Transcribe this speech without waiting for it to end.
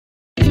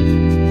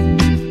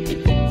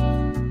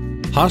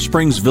Hot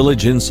Springs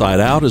Village Inside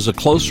Out is a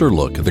closer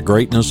look at the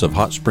greatness of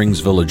Hot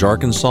Springs Village,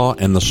 Arkansas,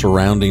 and the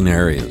surrounding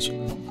areas.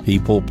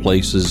 People,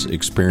 places,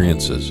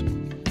 experiences.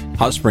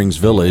 Hot Springs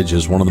Village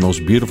is one of the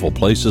most beautiful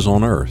places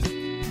on earth.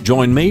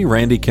 Join me,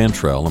 Randy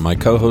Cantrell, and my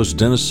co-host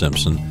Dennis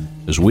Simpson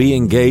as we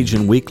engage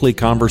in weekly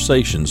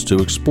conversations to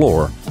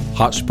explore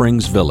Hot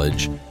Springs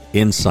Village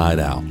Inside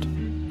Out.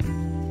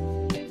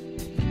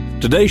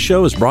 Today's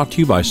show is brought to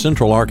you by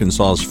Central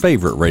Arkansas's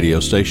favorite radio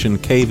station,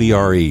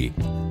 KVRE.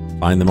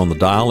 Find them on the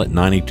dial at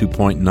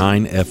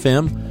 92.9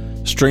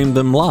 FM. Stream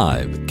them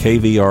live at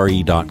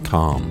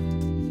kvre.com.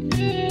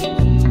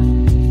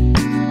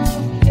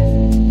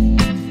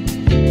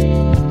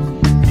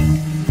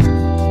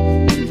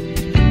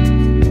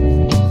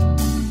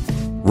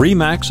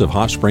 RE/MAX of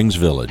Hot Springs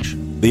Village.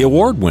 The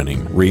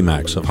award-winning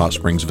RE/MAX of Hot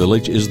Springs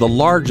Village is the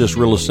largest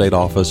real estate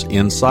office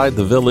inside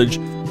the village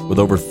with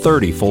over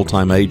 30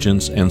 full-time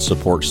agents and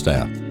support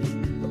staff.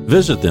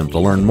 Visit them to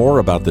learn more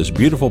about this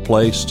beautiful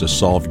place to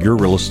solve your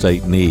real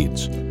estate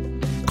needs.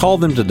 Call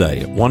them today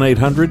at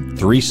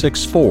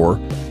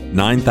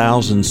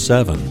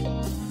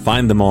 1-800-364-9007.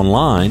 Find them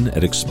online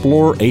at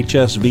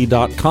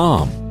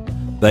explorehsv.com.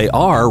 They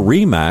are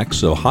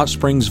RE/MAX of Hot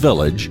Springs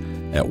Village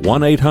at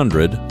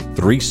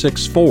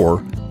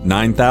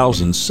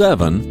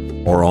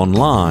 1-800-364-9007 or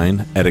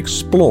online at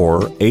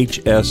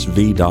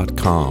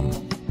explorehsv.com.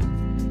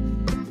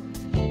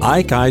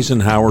 Ike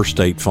Eisenhower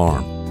State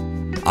Farm.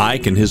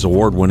 Ike and his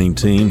award-winning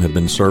team have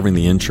been serving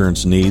the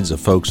insurance needs of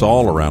folks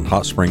all around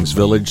Hot Springs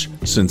Village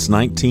since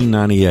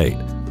 1998.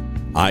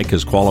 Ike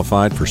has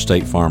qualified for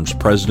State Farm's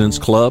President's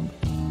Club,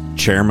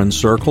 Chairman's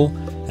Circle,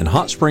 and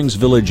Hot Springs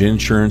Village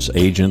Insurance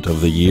Agent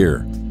of the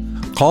Year.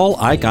 Call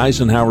Ike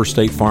Eisenhower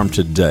State Farm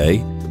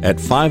today at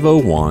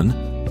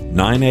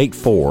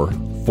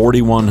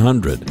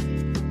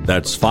 501-984-4100.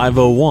 That's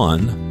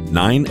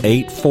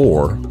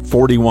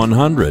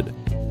 501-984-4100.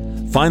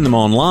 Find them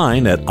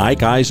online at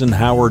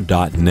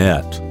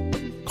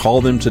ikeeisenhower.net.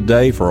 Call them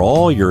today for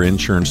all your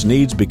insurance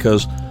needs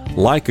because,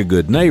 like a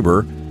good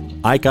neighbor,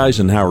 Ike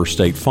Eisenhower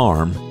State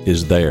Farm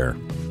is there.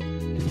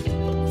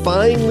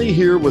 Finally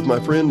here with my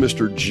friend,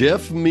 Mr.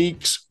 Jeff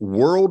Meeks,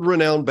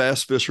 world-renowned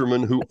bass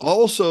fisherman who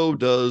also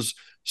does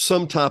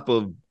some type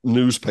of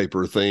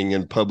newspaper thing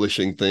and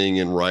publishing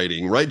thing and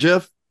writing. Right,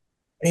 Jeff?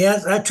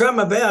 Yes, I try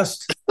my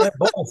best at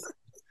both.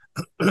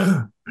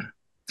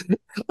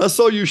 I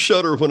saw you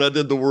shudder when I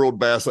did the World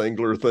Bass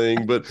Angler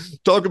thing, but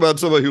talk about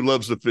somebody who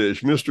loves to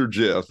fish, Mr.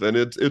 Jeff. And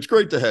it's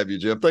great to have you,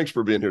 Jeff. Thanks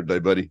for being here today,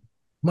 buddy.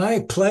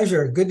 My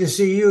pleasure. Good to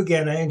see you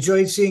again. I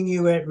enjoyed seeing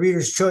you at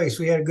Reader's Choice.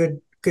 We had a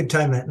good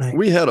time that night.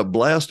 We had a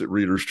blast at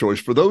Reader's Choice.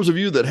 For those of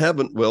you that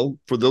haven't, well,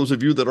 for those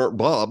of you that aren't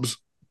Bob,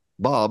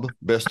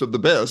 best of the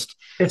best.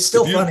 It's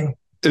still funny.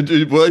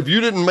 Well, if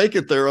you didn't make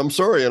it there, I'm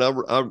sorry. And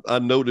I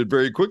noted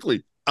very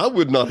quickly, I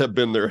would not have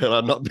been there had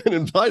I not been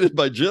invited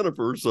by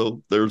Jennifer.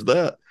 So there's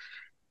that.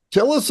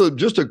 Tell us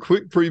just a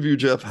quick preview,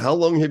 Jeff. How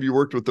long have you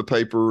worked with the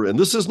paper? And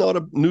this is not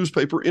a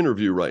newspaper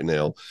interview right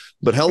now,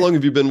 but how long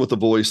have you been with The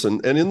Voice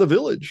and in the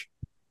village?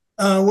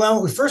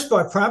 Well, we first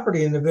bought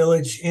property in the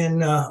village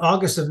in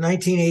August of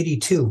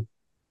 1982.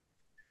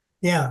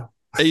 Yeah.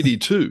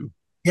 82?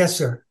 Yes,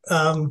 sir.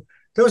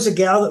 There was a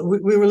gal that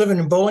we were living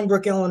in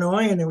Bolingbrook,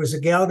 Illinois, and there was a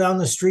gal down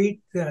the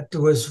street that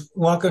was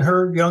walking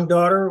her young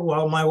daughter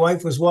while my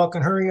wife was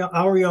walking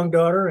our young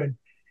daughter. And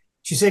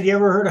she said, "You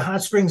ever heard of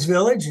Hot Springs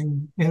Village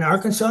in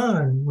Arkansas?"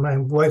 And my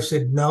wife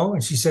said, "No."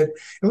 And she said,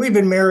 and we've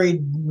been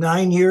married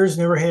 9 years,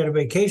 never had a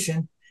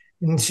vacation.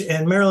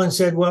 And Marilyn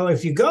said, "Well,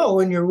 if you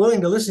go and you're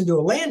willing to listen to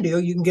a land deal,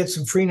 you can get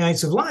some free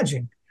nights of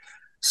lodging."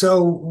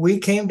 So we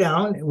came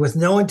down with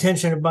no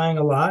intention of buying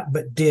a lot,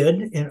 but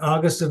did in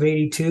August of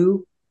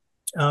 82,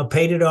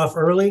 paid it off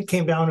early,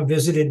 came down and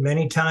visited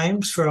many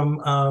times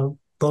from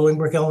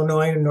Bolingbrook,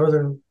 Illinois,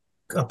 northern,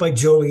 up by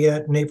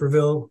Joliet,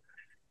 Naperville,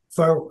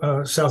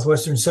 far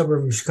southwestern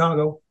suburb of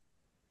Chicago.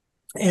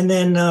 And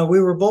then we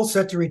were both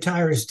set to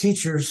retire as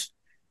teachers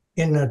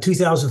in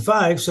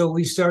 2005. So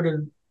we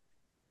started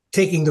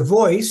taking The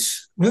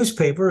Voice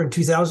newspaper in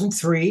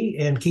 2003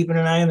 and keeping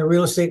an eye on the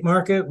real estate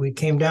market. We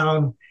came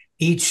down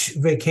each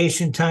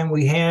vacation time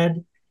we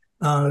had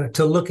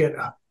to look at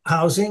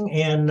housing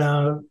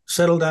and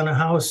settled on a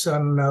house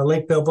on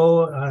Lake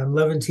Balboa on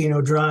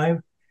Levantino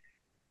Drive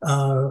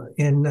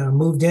and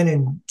moved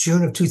in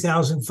June of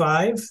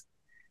 2005.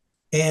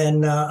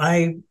 And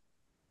I,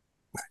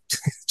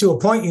 to a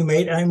point you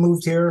made, I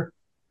moved here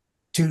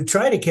to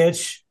try to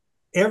catch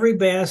every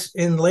bass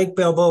in Lake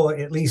Balboa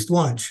at least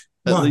once.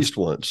 At least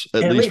once.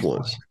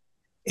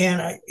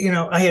 And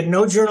I had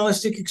no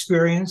journalistic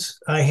experience.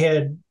 I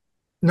had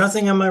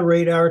nothing on my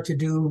radar to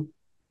do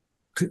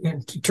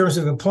in terms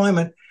of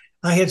employment.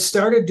 I had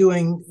started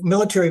doing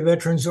military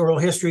veterans oral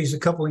histories a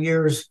couple of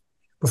years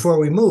before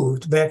we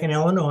moved back in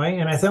Illinois.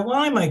 And I thought, well,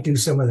 I might do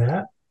some of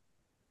that.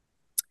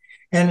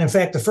 And in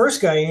fact, the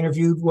first guy I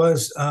interviewed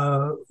was,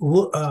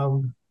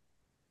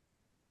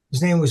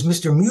 his name was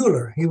Mr.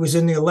 Mueller. He was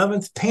in the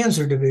 11th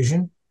Panzer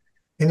Division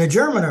in the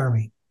German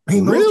army.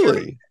 He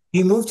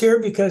moved here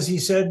because he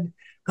said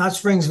Hot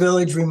Springs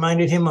Village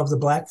reminded him of the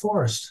Black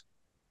Forest.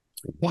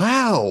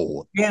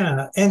 Wow.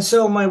 Yeah. And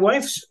so my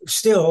wife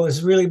still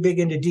is really big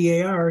into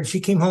DAR. And she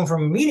came home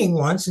from a meeting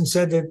once and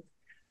said that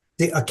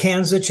a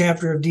Kansas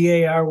chapter of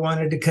DAR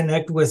wanted to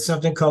connect with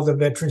something called the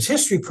Veterans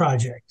History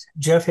Project.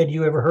 Jeff, had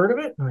you ever heard of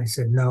it? And I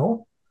said,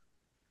 no.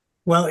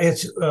 Well,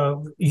 it's,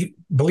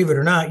 believe it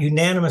or not,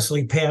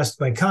 unanimously passed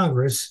by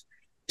Congress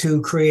to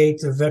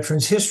create the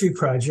Veterans History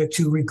Project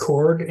to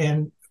record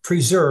and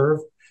preserve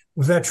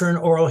veteran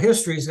oral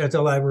histories at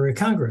the Library of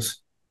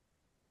Congress.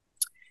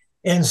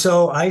 And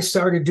so I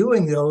started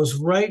doing those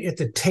right at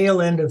the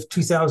tail end of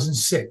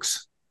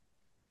 2006.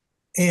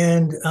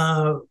 And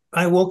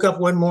I woke up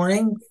one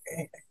morning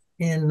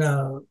and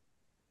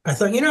I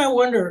thought, I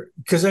wonder,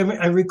 because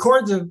I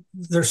record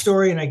their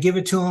story and I give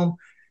it to them.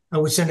 I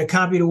would send a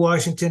copy to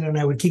Washington and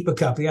I would keep a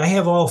copy. I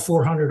have all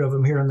 400 of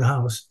them here in the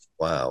house.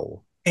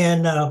 Wow.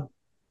 And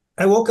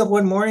I woke up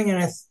one morning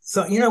and I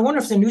thought, I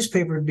wonder if the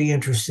newspaper would be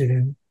interested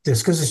in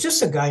this, because it's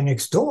just a guy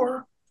next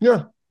door.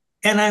 Yeah.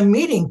 And I'm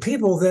meeting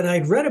people that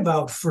I'd read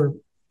about for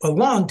a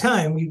long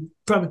time. You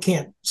probably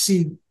can't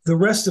see the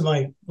rest of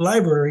my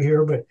library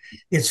here, but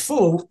it's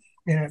full.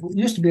 And it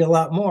used to be a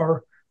lot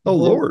more. Oh,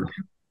 Lord.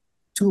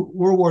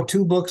 World War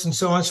II books and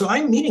so on. So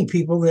I'm meeting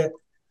people that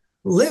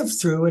lived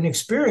through and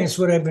experienced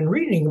what I've been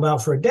reading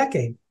about for a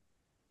decade.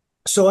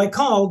 So I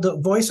called the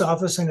voice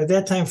office, and at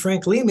that time,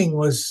 Frank Leeming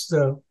was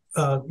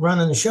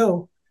running the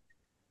show.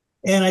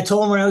 And I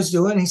told him what I was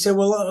doing. He said,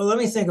 well, let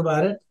me think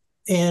about it.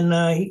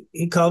 And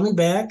he called me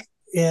back,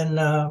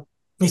 and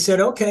he said,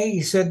 okay.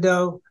 He said,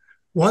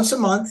 once a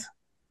month,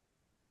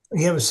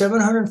 you have a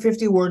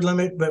 750 word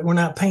limit, but we're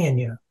not paying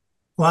you.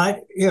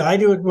 Well,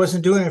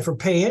 wasn't doing it for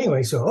pay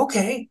anyway. So,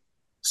 okay.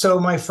 So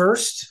my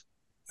first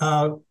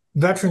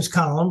veterans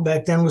column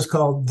back then was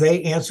called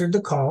They Answered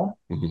the Call,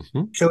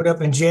 showed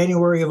up in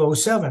January of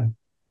 2007.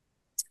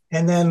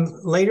 And then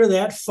later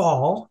that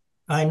fall,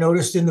 I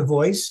noticed in the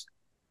Voice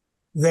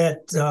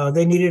that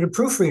they needed a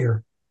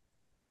proofreader.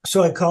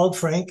 So I called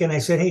Frank and I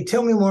said, hey,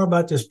 tell me more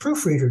about this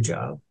proofreader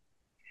job.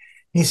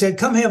 He said,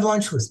 come have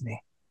lunch with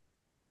me.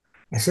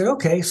 I said,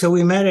 okay. So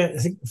we met at,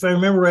 if I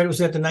remember right, it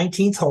was at the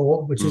 19th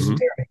hole, which isn't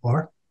there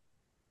anymore.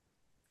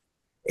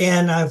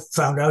 And I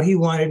found out he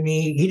wanted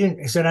me.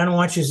 He said, I don't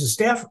want you as a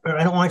staff, or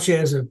I don't want you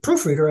as a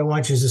proofreader. I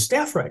want you as a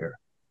staff writer.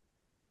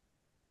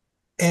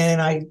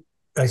 And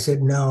I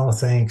said, no,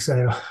 thanks. I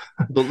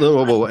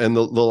don't. And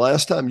the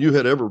last time you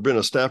had ever been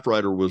a staff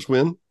writer was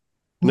when?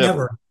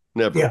 Never.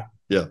 Yeah.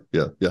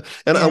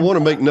 And I want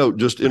to make note,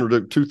 just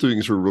introduce two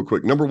things here real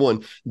quick. Number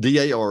one,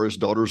 DAR is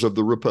Daughters of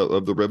the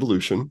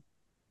Revolution.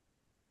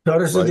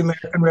 Daughters of the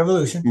American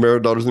Revolution.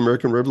 Daughters of the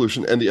American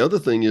Revolution. And the other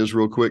thing is,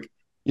 real quick,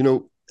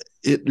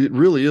 it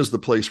really is the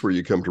place where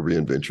you come to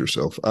reinvent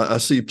yourself. I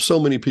see so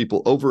many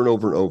people over and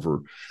over and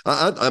over.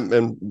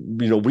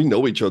 We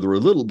know each other a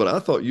little, but I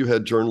thought you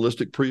had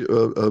journalistic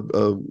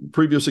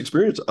previous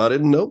experience. I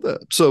didn't know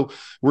that. So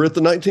we're at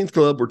the 19th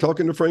Club. We're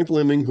talking to Frank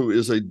Lemming, who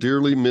is a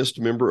dearly missed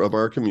member of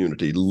our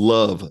community.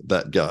 Love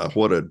that guy.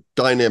 What a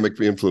dynamic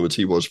influence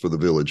he was for the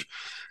village.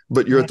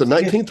 But you're at the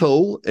 19th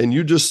hole, and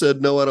you just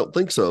said, no, I don't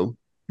think so.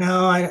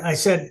 No, I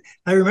said,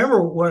 I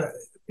remember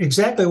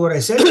exactly what I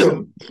said to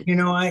him.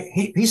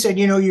 He said,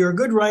 you're a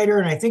good writer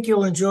and I think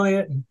you'll enjoy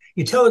it. And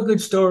you tell a good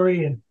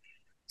story. And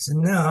I said,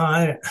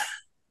 no,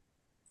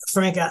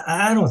 Frank,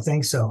 I don't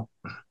think so.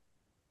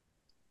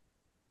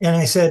 And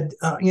I said,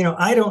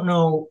 I don't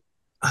know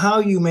how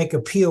you make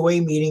a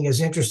POA meeting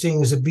as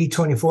interesting as a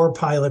B-24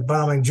 pilot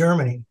bombing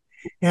Germany.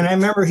 And I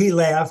remember he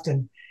laughed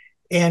and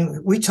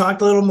we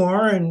talked a little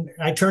more, and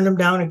I turned him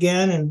down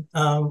again. And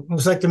it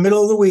was like the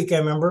middle of the week, I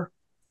remember.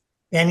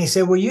 And he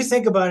said, well, you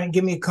think about it and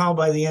give me a call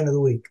by the end of the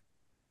week.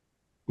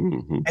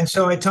 And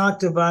so I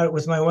talked about it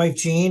with my wife,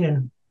 Jean,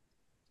 and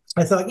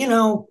I thought,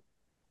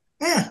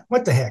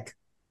 what the heck?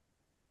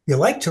 You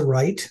like to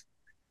write.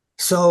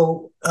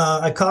 So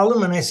I called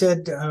him and I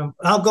said,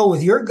 I'll go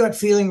with your gut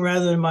feeling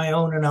rather than my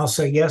own. And I'll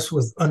say yes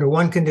under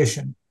one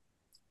condition,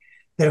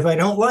 that if I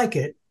don't like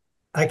it,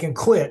 I can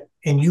quit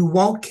and you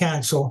won't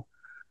cancel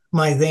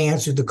my They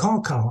Answered the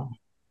Call column.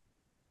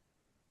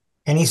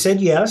 And he said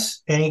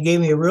yes, and he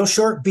gave me a real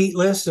short beat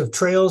list of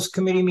Trails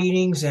Committee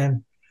meetings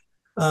and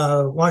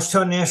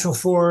Washita National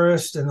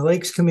Forest and the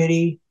Lakes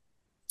Committee.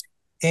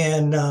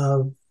 And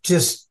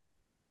just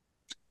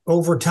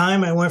over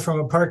time, I went from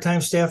a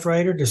part-time staff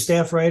writer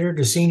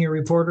to senior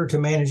reporter to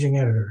managing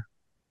editor.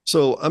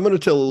 So I'm going to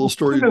tell a little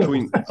story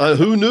between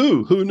who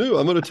knew?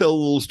 I'm going to tell a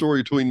little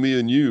story between me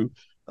and you.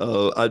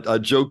 I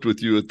joked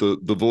with you at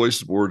the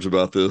Voice Awards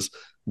about this,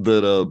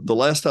 that the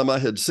last time I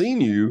had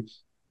seen you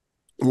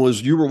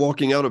was you were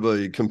walking out of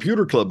a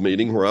computer club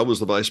meeting where I was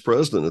the vice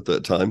president at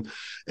that time.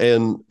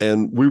 And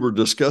we were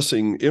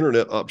discussing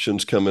internet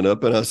options coming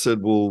up. And I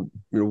said, well,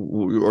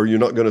 are you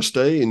not going to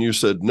stay? And you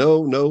said,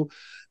 no,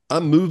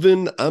 I'm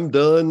moving. I'm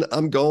done.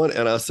 I'm gone.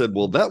 And I said,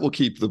 well, that will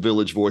keep the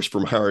Village Voice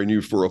from hiring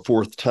you for a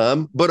fourth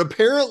time. But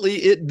apparently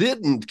it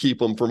didn't keep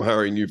them from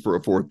hiring you for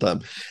a fourth time.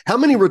 How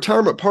many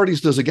retirement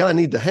parties does a guy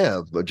need to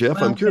have, Jeff?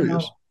 Well, I'm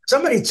curious.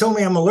 Somebody told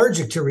me I'm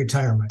allergic to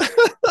retirement.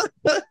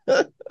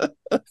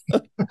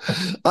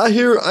 I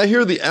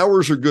hear the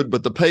hours are good,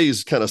 but the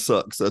pays kind of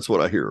sucks. That's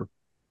what I hear.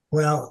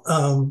 Well,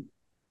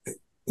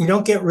 you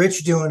don't get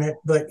rich doing it,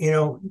 but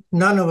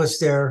none of us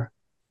there.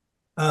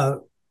 Uh,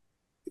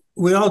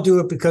 we all do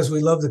it because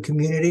we love the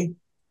community,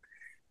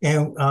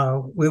 and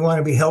we want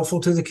to be helpful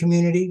to the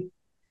community.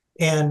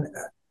 And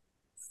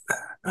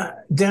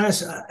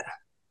Dennis,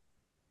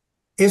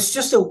 it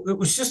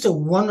was just a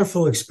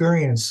wonderful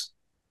experience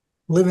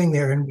living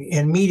there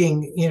and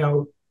meeting,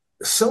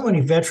 so many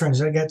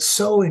veterans. I got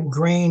so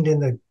ingrained in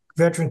the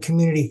veteran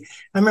community.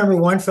 I remember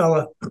one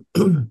fella,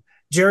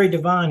 Jerry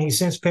Devon, he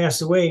since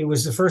passed away. He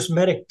was the first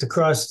medic to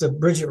cross the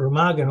bridge at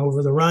Remagen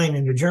over the Rhine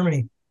into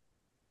Germany.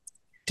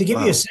 To give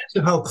you a sense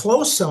of how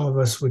close some of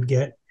us would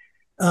get,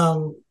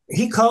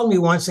 he called me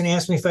once and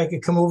asked me if I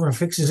could come over and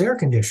fix his air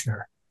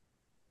conditioner.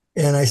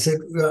 And I said,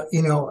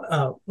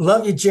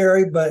 love you,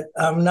 Jerry, but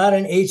I'm not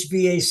an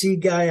HVAC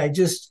guy.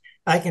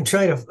 I can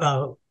try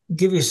to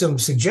give you some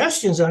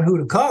suggestions on who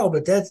to call,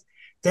 but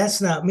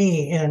that's not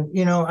me. And,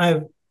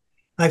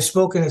 I've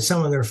spoken at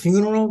some of their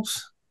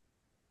funerals.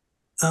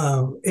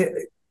 And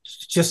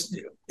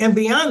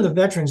beyond the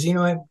veterans,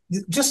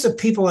 just the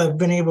people I've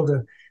been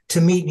able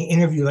to meet and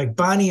interview, like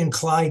Bonnie and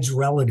Clyde's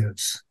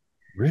relatives.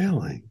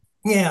 Really?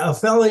 Yeah, a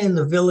fella in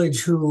the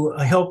village who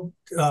helped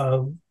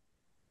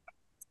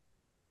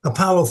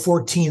Apollo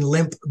 14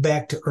 limp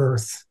back to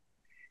Earth,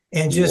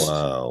 and just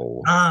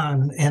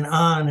on and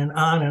on and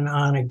on and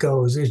on it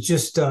goes. It's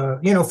just,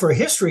 for a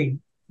history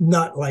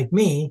nut like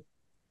me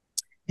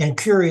and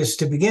curious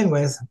to begin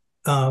with,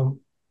 the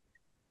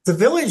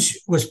village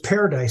was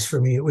paradise for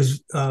me. It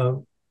was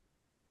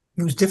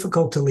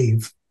difficult to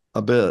leave. I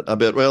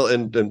bet. Well,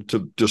 and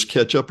to just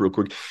catch up real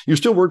quick, you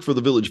still work for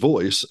the Village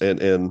Voice, and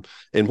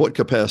in what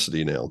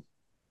capacity now?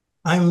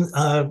 I'm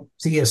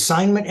the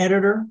assignment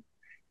editor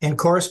and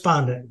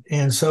correspondent,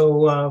 and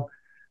so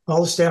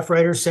all the staff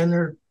writers send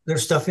their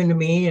stuff into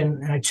me,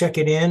 and I check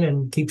it in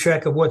and keep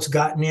track of what's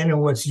gotten in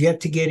and what's yet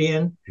to get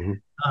in. Mm-hmm.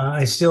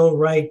 I still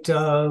write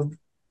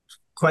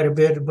quite a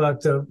bit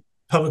about the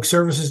Public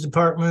Services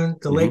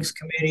Department, the mm-hmm. Lakes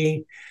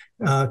Committee.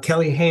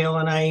 Kelly Hale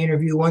and I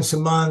interview once a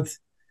month.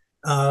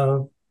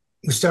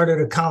 We started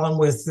a column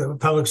with the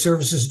Public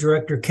Services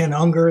Director, Ken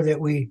Unger,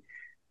 that we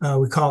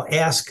call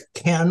Ask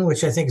Ken,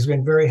 which I think has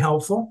been very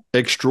helpful.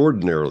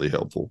 Extraordinarily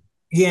helpful.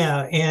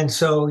 Yeah, and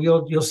so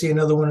you'll see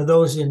another one of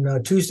those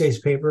in Tuesday's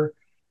paper.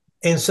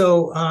 And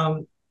so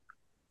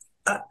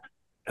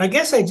I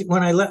guess I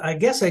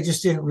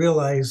just didn't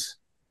realize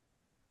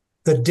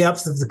the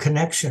depth of the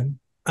connection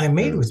I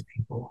made with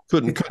people.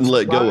 Couldn't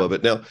let go of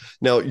it.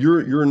 Now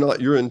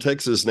you're in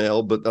Texas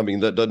now, but I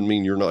mean that doesn't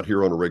mean you're not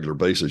here on a regular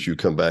basis. You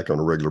come back on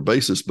a regular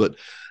basis, but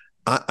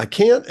I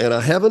can't, and I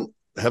haven't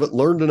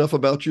learned enough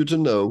about you to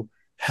know,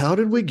 how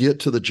did we get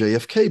to the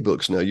JFK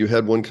books? Now, you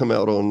had one come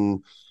out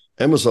on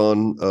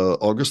Amazon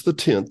August the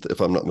 10th,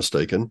 if I'm not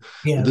mistaken.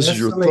 Yeah, this is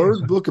your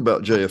third book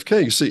about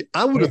JFK. See,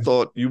 I would have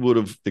thought you would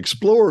have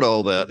explored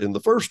all that in the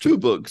first two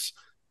books,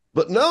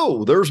 but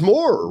no, there's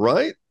more,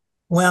 right?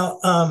 Well,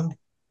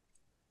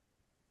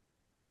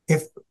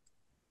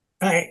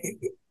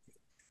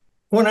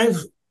 when I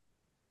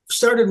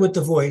started with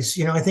The Voice,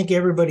 I think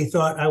everybody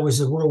thought I was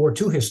a World War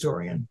II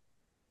historian,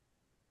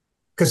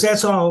 because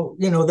that's all,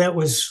 that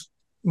was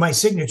my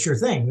signature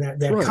thing, that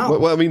right.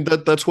 column. Well, I mean,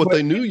 that's what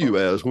they knew you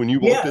as when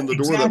you walked in the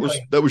door.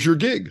 Exactly. That was your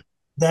gig.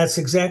 That's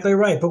exactly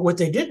right. But what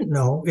they didn't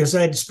know is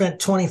I'd spent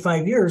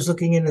 25 years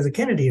looking into the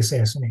Kennedy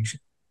assassination.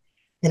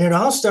 And it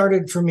all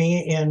started for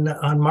me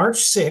on March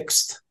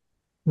 6th,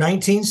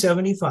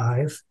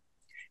 1975.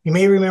 You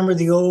may remember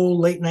the old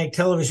late night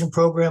television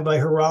program by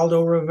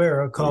Geraldo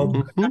Rivera called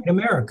Good Night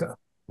America.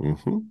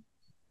 Mm-hmm.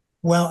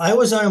 Well, I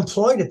was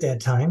unemployed at that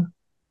time,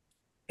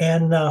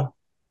 and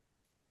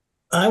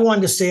I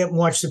wanted to stay up and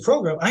watch the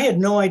program. I had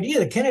no idea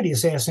the Kennedy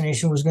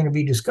assassination was going to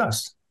be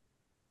discussed.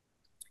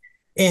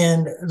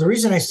 And the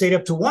reason I stayed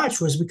up to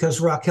watch was because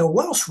Raquel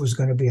Welch was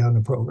going to be on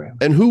the program.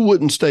 And who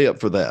wouldn't stay up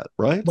for that,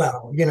 right?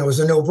 Well, it was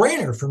a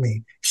no-brainer for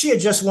me. She had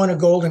just won a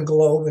Golden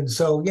Globe, and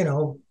so,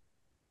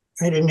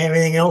 I didn't have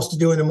anything else to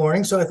do in the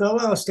morning, so I thought,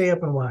 well, I'll stay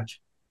up and watch.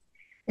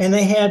 And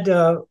they had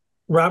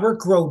Robert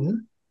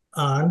Groden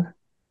on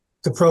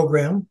the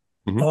program,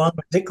 mm-hmm. along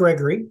with Dick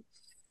Gregory.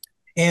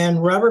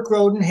 And Robert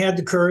Groden had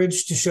the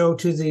courage to show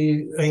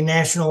to a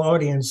national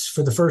audience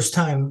for the first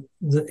time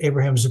the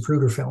Abraham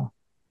Zapruder film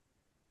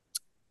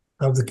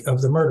of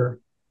the murder.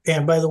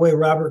 And by the way,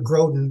 Robert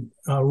Groden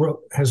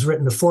has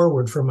written the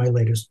foreword for my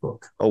latest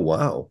book. Oh,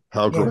 wow.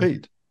 How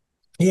great.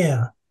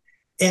 Yeah.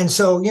 And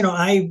so,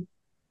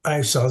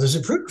 I saw the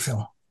Zapruder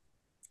film,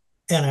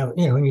 and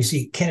when you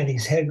see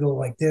Kennedy's head go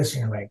like this,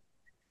 and you're like,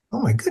 oh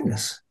my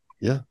goodness.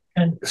 Yeah.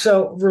 And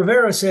so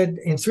Rivera said,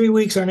 in 3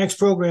 weeks, our next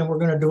program, we're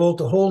going to devote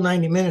the whole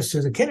 90 minutes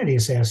to the Kennedy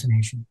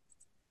assassination.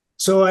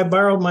 So I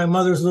borrowed my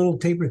mother's little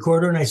tape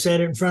recorder, and I sat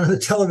it in front of the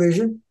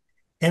television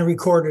and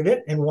recorded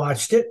it and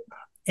watched it.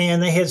 And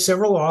they had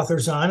several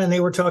authors on, and they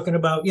were talking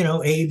about,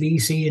 A, B,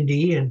 C, and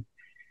D, and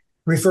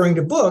referring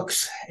to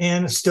books,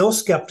 and still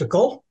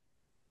skeptical.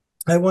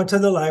 I went to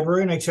the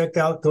library and I checked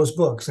out those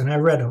books and I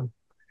read them.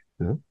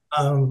 Yeah.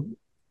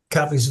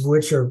 copies of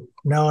which are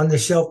now on the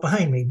shelf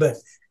behind me. But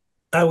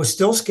I was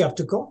still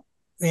skeptical,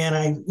 and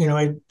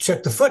I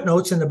checked the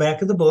footnotes in the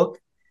back of the book.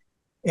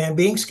 And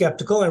being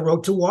skeptical, I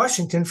wrote to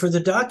Washington for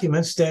the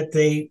documents that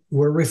they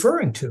were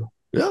referring to.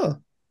 Yeah.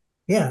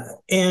 Yeah.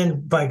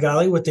 And by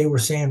golly, what they were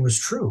saying was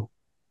true.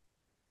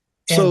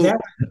 And So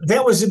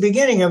that was the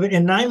beginning of it.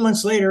 And 9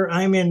 months later,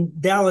 I'm in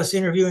Dallas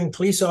interviewing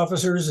police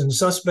officers and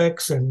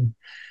suspects. And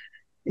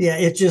yeah,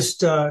 it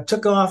just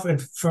took off.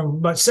 And from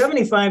about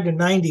 75 to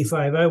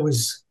 95, I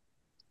was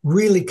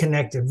really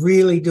connected,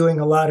 really doing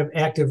a lot of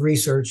active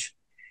research.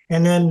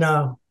 And then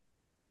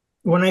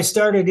when I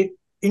started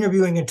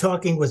interviewing and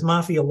talking with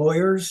mafia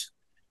lawyers,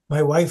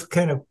 my wife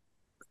kind of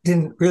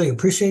didn't really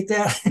appreciate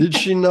that. Did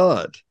she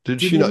not?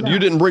 Did she not? You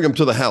didn't bring them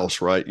to the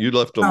house, right? You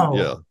left them.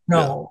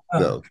 No.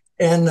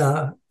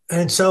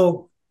 And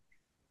so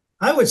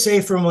I would say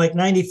from like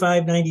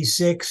 95,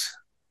 96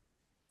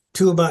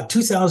 to about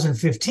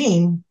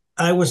 2015,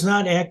 I was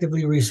not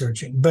actively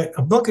researching, but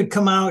a book had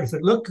come out. If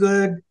it looked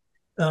good,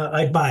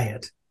 I'd buy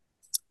it.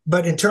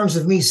 But in terms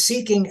of me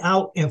seeking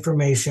out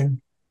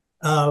information,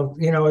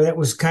 that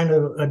was kind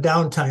of a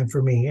downtime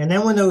for me. And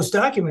then when those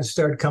documents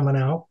started coming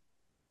out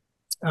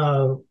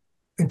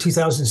in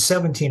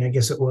 2017, I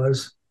guess it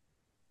was,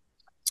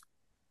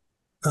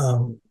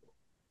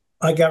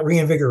 I got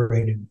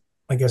reinvigorated,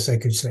 I guess I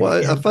could say.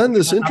 Well, I find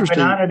this interesting.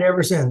 I've been on it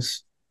ever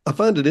since. I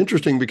find it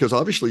interesting because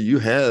obviously you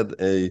had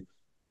a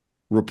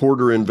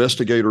reporter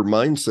investigator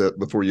mindset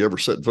before you ever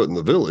set foot in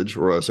the village,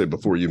 or I say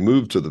before you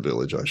moved to the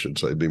village, I should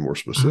say, be more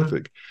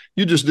specific.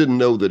 You just didn't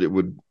know that it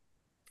would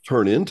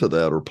turn into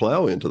that or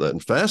plow into that.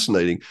 And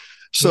fascinating.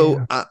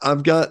 So yeah.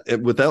 I've got,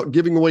 without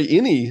giving away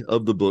any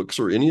of the books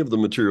or any of the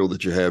material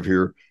that you have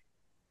here,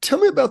 tell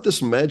me about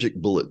this magic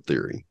bullet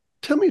theory.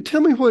 Tell me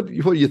what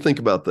you think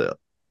about that.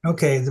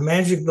 Okay, the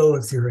magic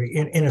bullet theory.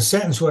 In a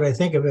sentence, what I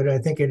think of it, I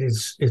think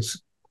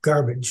it's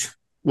garbage.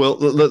 Well,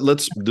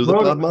 let's do the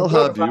 5 Mile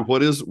High view.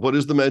 What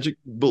is the magic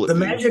bullet The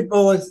theory? magic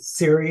bullet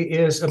theory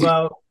is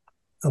about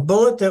a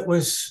bullet that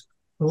was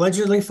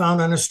allegedly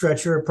found on a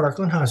stretcher at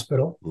Parkland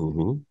Hospital.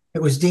 Mm-hmm.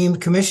 It was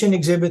deemed Commission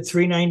Exhibit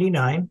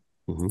 399.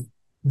 Mm-hmm.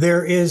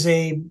 There is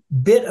a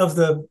bit of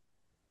the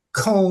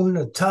cone,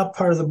 the top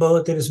part of the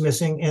bullet that is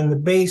missing, and the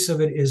base of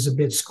it is a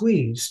bit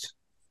squeezed.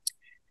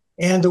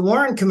 And the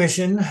Warren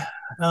Commission,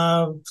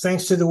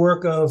 thanks to the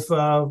work of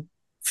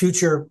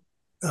future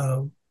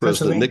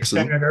President Nixon,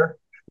 Senator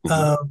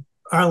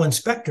Arlen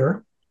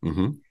Specter,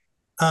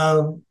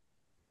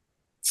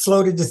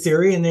 floated the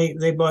theory, and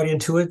they bought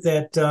into it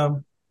that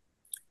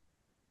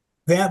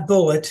that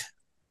bullet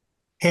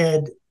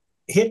had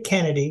hit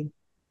Kennedy,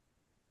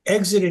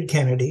 exited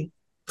Kennedy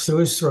through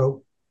his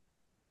throat,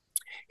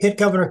 hit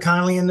Governor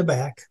Connally in the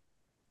back,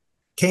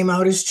 came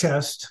out his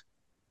chest,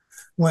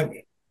 went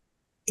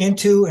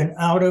into and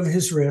out of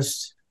his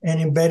wrist, and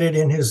embedded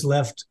in his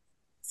left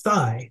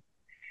thigh.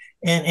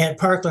 And at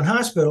Parkland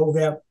Hospital,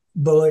 that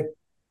bullet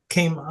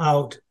came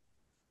out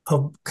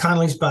of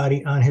Connally's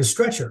body on his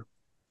stretcher.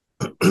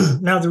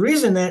 Now, the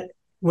reason that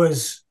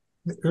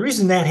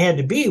had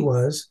to be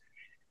was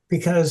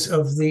because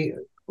of the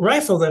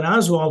rifle that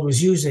Oswald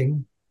was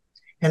using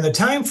and the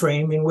time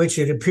frame in which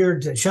it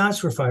appeared that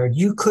shots were fired.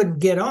 You couldn't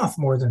get off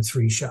more than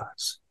 3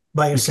 shots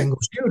by a single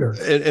shooter.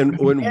 And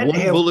when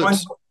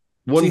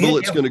one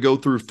bullet's going to go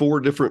through 4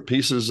 different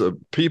pieces of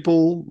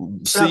people,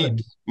 7.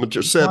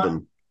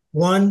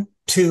 1,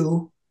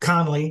 2,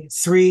 Connally,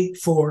 3,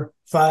 4,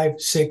 5,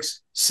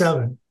 6,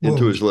 7.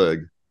 Into his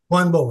leg.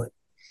 1 bullet.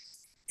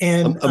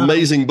 And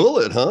amazing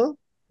bullet, huh?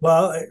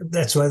 Well,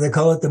 that's why they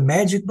call it the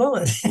magic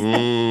bullet,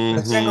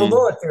 the single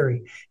bullet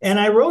theory. And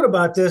I wrote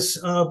about this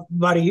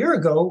about a year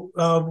ago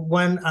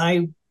when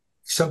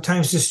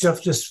sometimes this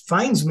stuff just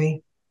finds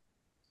me.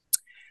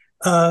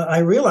 I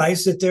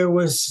realized that there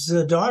was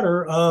the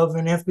daughter of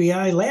an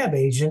FBI lab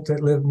agent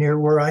that lived near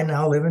where I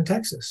now live in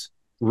Texas.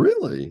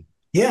 Really?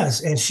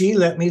 Yes. And she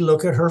let me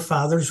look at her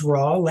father's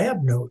raw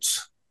lab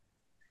notes.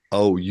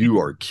 Oh, you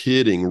are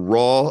kidding.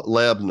 Raw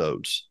lab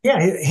notes. Yeah.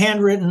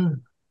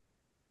 Handwritten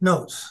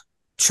notes,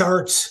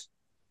 charts,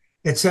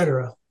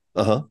 etc.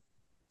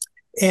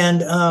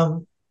 And I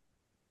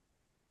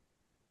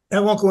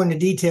won't go into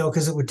detail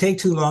because it would take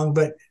too long,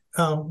 but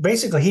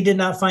basically he did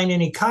not find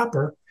any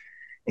copper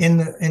in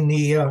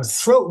the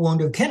throat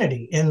wound of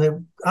Kennedy, and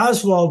the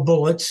Oswald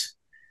bullets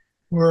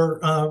were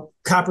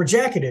copper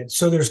jacketed.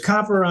 So there's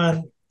copper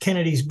on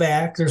Kennedy's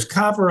back, there's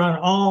copper on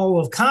all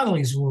of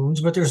Connally's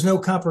wounds, but there's no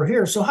copper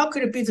here. So how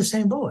could it be the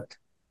same bullet?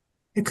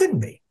 It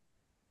couldn't be.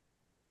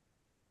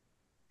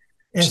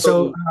 And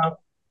so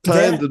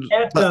that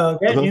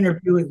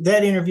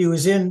interview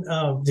is in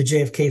the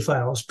JFK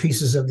files,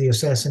 Pieces of the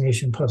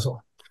Assassination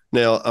Puzzle.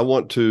 Now,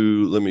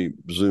 let me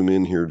zoom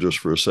in here just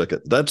for a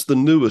second. That's the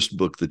newest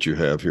book that you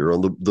have here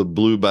on the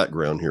blue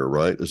background here,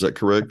 right? Is that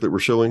correct that we're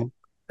showing?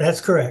 That's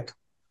correct.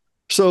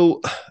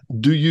 So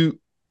do you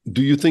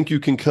think you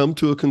can come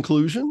to a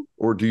conclusion,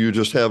 or do you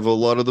just have a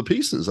lot of the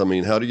pieces? I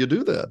mean, how do you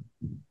do that?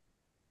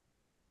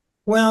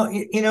 Well,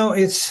 you, know,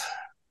 it's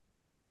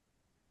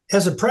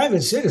as a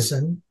private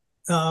citizen,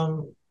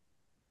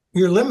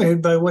 you're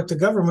limited by what the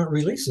government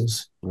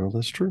releases. Well,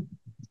 that's true.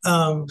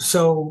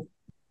 So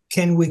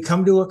can we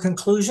come to a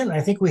conclusion?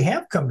 I think we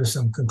have come to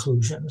some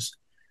conclusions.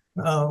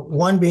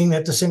 One being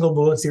that the single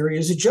bullet theory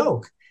is a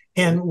joke.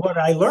 And what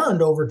I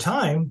learned over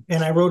time,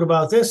 and I wrote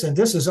about this, and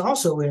this is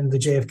also in the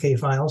JFK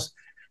files,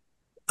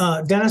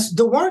 Dennis,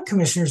 the Warren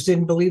commissioners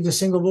didn't believe the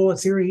single bullet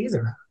theory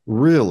either.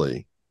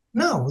 Really?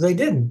 No, they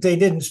didn't. They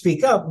didn't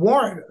speak up.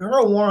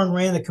 Earl Warren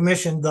ran the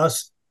commission,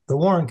 thus the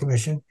Warren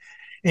Commission,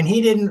 and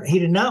he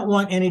did not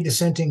want any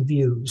dissenting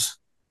views.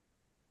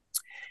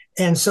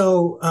 And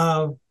so,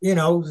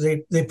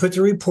 they put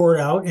the report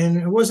out, and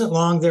it wasn't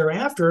long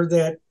thereafter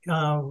that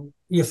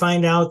you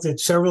find out that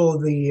several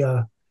of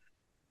the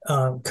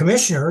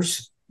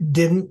commissioners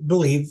didn't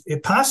believe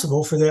it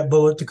possible for that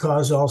bullet to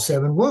cause all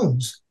 7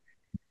 wounds.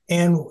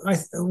 And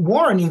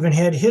Warren even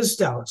had his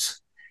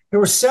doubts. There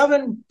were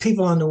 7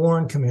 people on the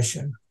Warren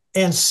Commission,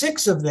 and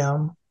 6 of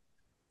them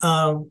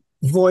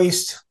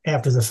voiced,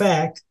 after the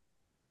fact,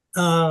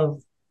 a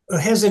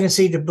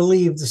hesitancy to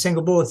believe the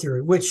single bullet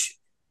theory, which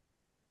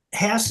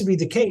has to be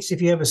the case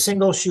if you have a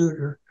single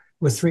shooter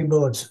with 3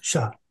 bullets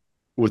shot.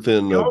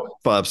 Within a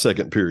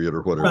 5-second period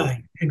or whatever.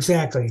 Right,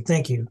 exactly.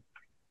 Thank you.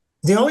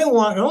 The only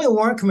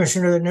Warren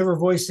commissioner that never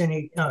voiced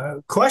any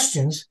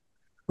questions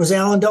was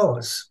Allen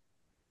Dulles.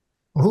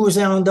 Who was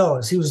Allen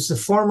Dulles? He was the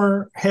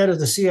former head of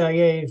the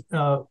CIA,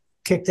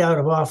 kicked out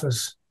of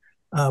office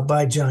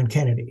by John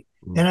Kennedy.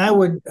 Mm-hmm. And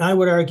I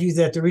would argue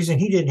that the reason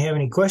he didn't have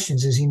any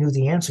questions is he knew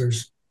the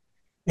answers.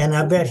 And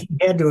I bet he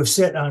had to have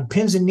sat on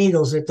pins and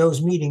needles at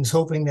those meetings,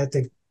 hoping that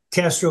the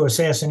Castro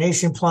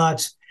assassination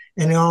plots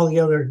and all the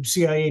other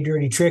CIA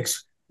dirty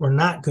tricks were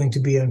not going to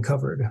be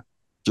uncovered.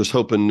 Just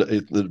hoping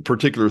the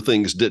particular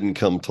things didn't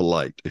come to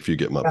light, if you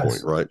get my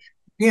point, right?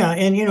 Yeah,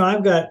 and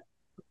I've got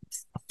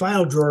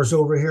file drawers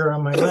over here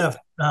on my left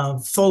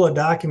full of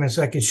documents.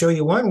 I could show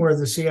you one where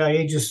the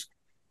CIA just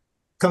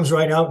comes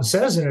right out and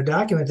says in a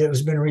document that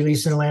has been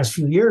released in the last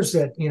few years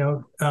that,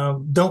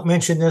 don't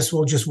mention this,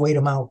 we'll just wait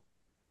them out.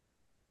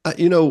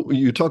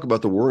 You talk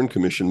about the Warren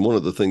Commission. One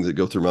of the things that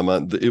go through my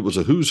mind, it was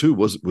a who's who.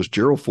 Was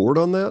Gerald Ford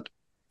on that?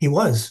 He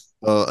was.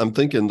 I'm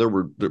thinking there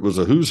was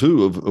a who's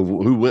who of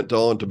who went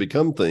on to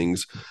become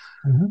things,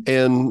 mm-hmm.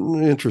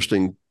 and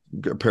interesting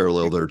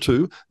parallel there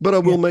too. But I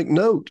will make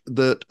note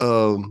that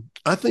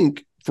I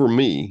think for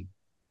me,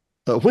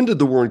 when did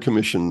the Warren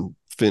Commission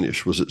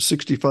finish? Was it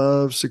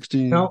 65,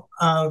 60? No,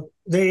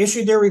 they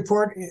issued their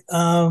report,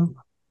 I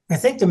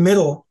think the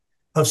middle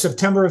of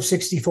September of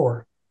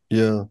 64.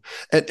 Yeah.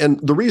 And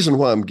the reason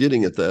why I'm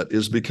getting at that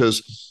is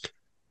because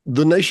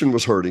the nation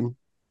was hurting.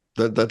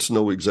 That's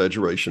no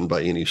exaggeration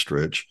by any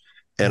stretch.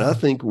 And I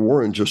think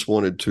Warren just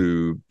wanted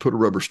to put a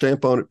rubber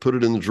stamp on it, put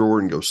it in the drawer,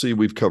 and go, see,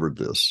 we've covered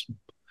this.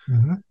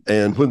 Mm-hmm.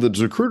 And when the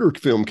Zapruder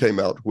film came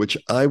out, which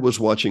I was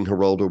watching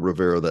Geraldo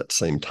Rivera that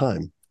same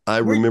time, I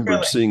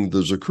remembered seeing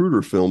the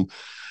Zapruder film.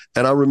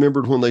 And I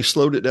remembered when they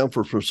slowed it down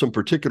for some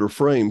particular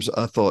frames,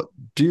 I thought,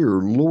 dear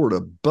Lord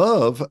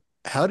above,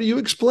 how do you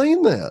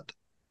explain that?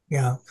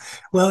 Yeah.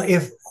 Well,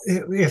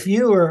 if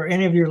you or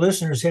any of your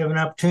listeners have an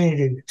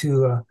opportunity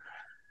to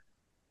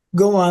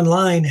go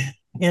online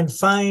and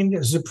find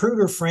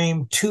Zapruder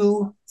frame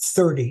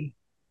 230.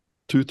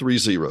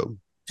 230.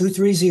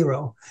 230.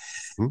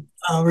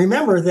 Mm-hmm.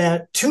 Remember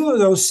that 2 of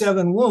those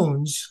 7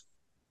 wounds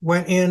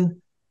went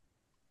in.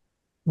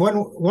 One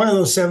of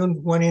those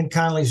 7 went in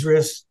Connolly's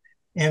wrist,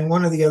 and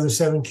one of the other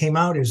 7 came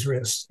out his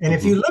wrist. And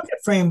if you look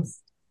at frame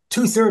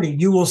 230,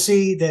 you will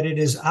see that it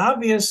is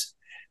obvious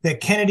that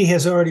Kennedy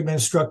has already been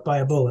struck by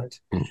a bullet.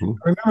 Mm-hmm.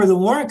 Remember, the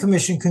Warren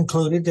Commission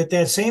concluded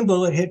that same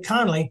bullet hit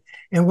Connolly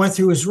and went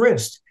through his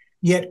wrist.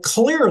 Yet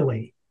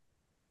clearly,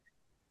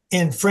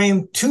 in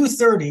frame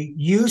 230,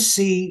 you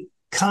see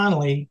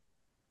Connolly's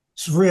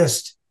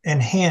wrist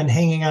and hand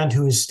hanging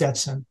onto his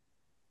Stetson.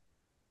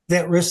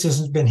 That wrist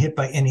hasn't been hit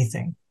by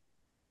anything.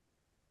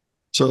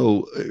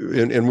 So,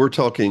 and we're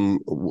talking,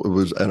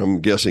 and I'm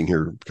guessing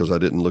here because I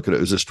didn't look at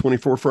it, is this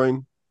 24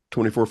 frame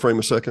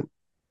a second?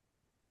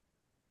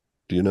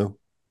 Do you know?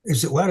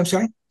 Is it what? I'm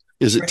sorry?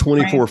 Is it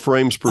 24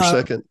 frames per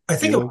second? I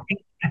think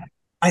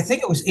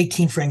it was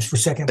 18 frames per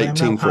second. But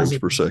 18 frames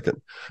per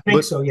second. I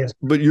think so, yes.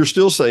 But you're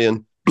still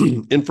saying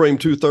in frame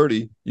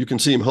 230, you can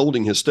see him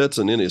holding his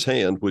Stetson in his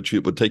hand, which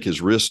it would take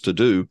his wrist to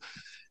do.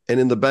 And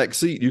in the back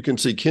seat, you can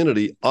see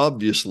Kennedy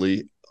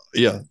obviously,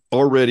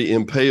 already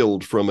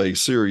impaled from a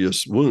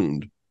serious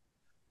wound.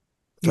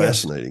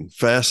 Fascinating, yes.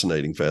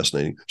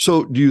 Fascinating.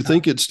 So do you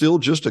think it's still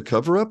just a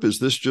cover-up? Is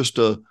this just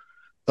a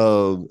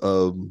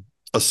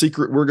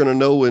secret we're going to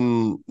know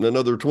in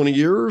another 20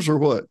 years or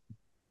what?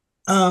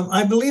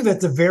 I believe at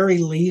the very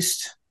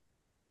least,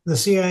 the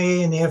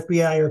CIA and the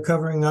FBI are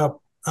covering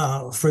up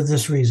for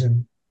this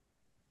reason.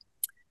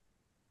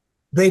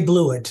 They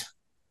blew it.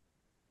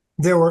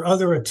 There were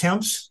other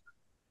attempts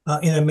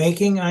in the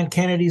making on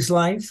Kennedy's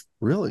life.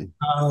 Really?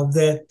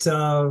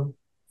 Some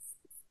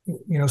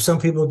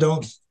people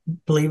don't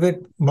believe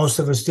it. Most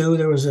of us do.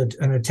 There was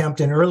an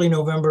attempt in early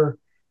November.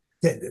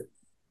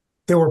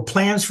 There were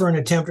plans for an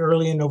attempt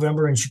early in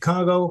November in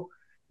Chicago,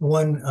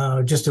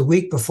 one just a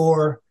week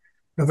before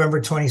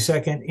November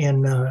 22nd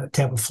in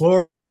Tampa,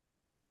 Florida.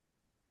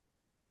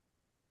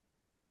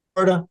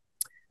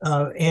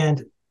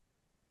 And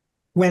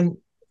when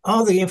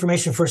all the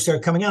information first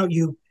started coming out,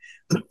 you,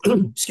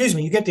 excuse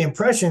me, you get the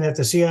impression that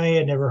the CIA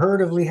had never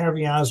heard of Lee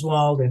Harvey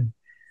Oswald, and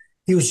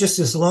he was just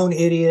this lone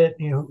idiot,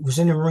 who was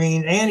in the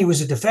Marine, and he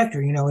was a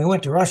defector. He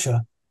went to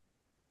Russia.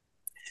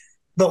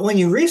 But when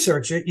you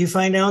research it, you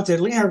find out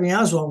that Lee Harvey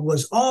Oswald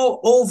was all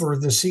over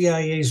the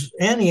CIA's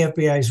and the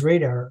FBI's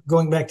radar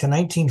going back to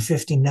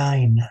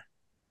 1959.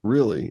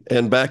 Really?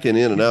 And back in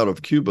and out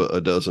of Cuba a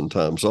dozen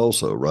times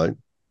also, right?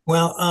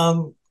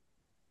 Well,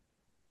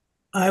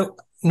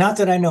 not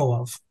that I know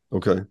of.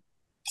 Okay.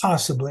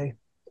 Possibly.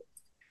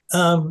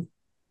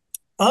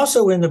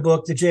 Also in the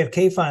book, the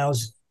JFK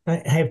Files,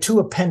 I have two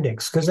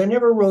appendix because I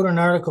never wrote an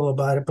article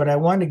about it, but I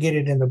wanted to get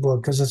it in the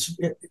book because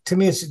to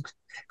me, it's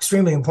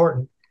extremely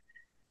important.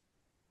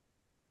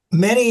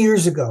 Many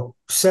years ago,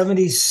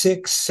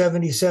 76,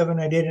 77,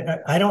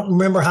 I don't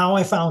remember how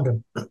I found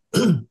him,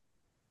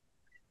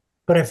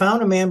 but I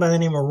found a man by the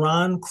name of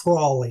Ron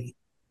Crawley,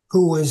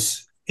 who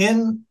was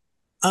in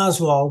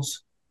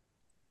Oswald's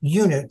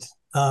unit,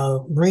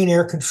 Marine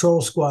Air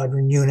Control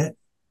Squadron unit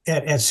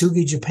at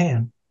Sugi,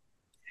 Japan.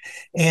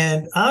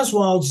 And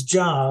Oswald's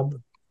job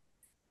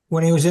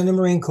when he was in the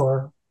Marine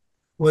Corps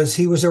was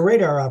he was a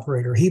radar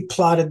operator. He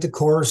plotted the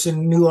course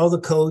and knew all the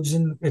codes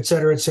and et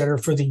cetera,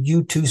 for the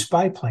U-2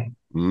 spy plane.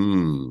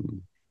 Mm.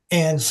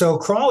 And so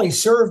Crawley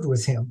served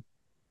with him.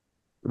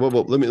 Well,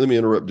 let me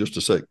interrupt just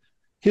a sec.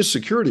 His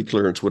security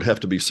clearance would have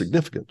to be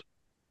significant.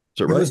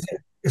 Is that right?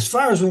 As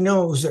far as we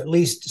know, it was at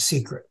least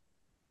secret.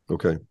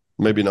 Okay.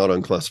 Maybe not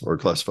unclassified or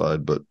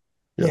classified, but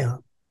yeah.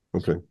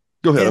 Okay.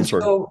 Go ahead. I'm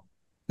sorry.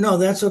 No,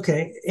 that's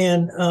okay.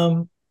 And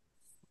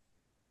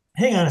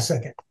hang on a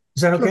second.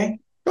 Is that okay?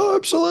 Oh,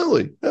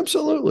 absolutely.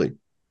 Absolutely.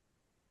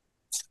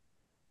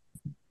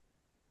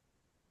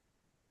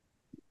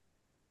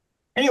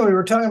 Anyway,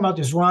 we're talking about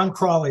this Ron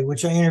Crawley,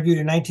 which I interviewed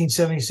in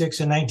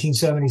 1976 and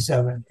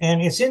 1977.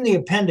 And it's in the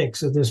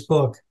appendix of this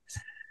book.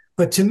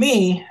 But to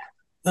me,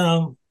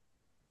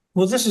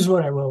 this is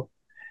what I wrote.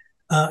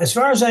 As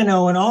far as I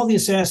know, in all the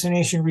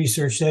assassination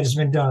research that has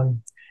been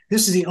done,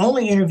 this is the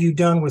only interview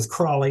done with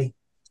Crawley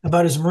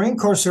about his Marine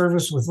Corps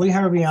service with Lee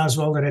Harvey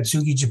Oswald at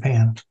Atsugi,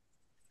 Japan.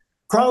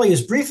 Crawley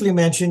is briefly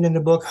mentioned in the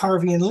book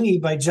Harvey and Lee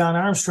by John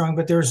Armstrong,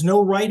 but there is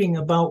no writing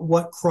about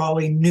what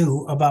Crawley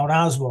knew about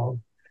Oswald.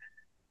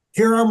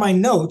 Here are my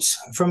notes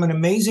from an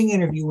amazing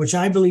interview, which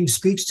I believe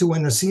speaks to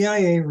when the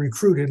CIA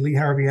recruited Lee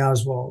Harvey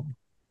Oswald.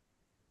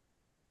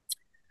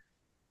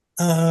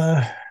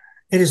 It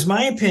is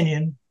my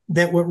opinion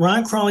that what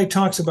Ron Crawley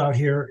talks about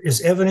here is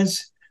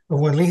evidence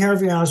of when Lee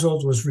Harvey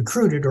Oswald was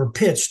recruited or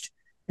pitched,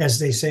 as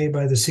they say,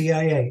 by the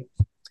CIA.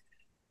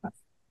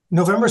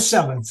 November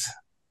 7th,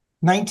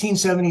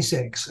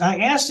 1976. I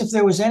asked if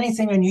there was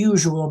anything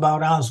unusual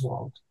about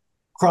Oswald.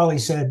 Crawley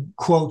said,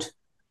 quote,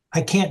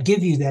 "I can't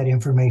give you that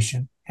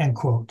information," end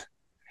quote,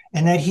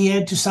 and that he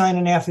had to sign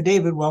an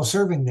affidavit while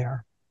serving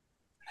there.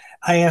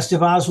 I asked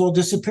if Oswald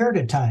disappeared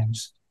at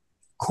times.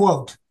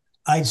 Quote,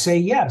 "I'd say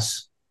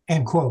yes,"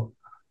 end quote,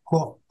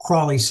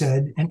 Crawley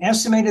said, and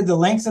estimated the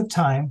length of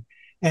time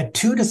at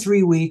 2 to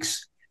 3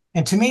 weeks.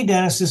 And to me,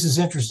 Dennis, this is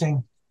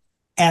interesting,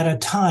 at a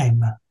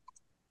time,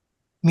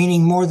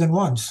 meaning more than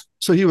once.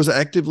 So he was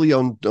actively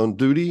on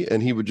duty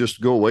and he would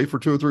just go away for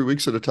 2 or 3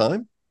 weeks at a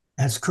time?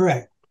 That's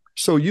correct.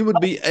 So you would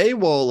be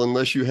AWOL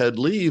unless you had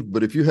leave,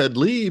 but if you had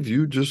leave,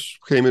 you just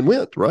came and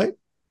went, right?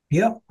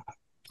 Yep.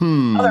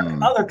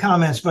 Other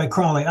comments by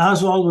Crawley.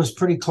 Oswald was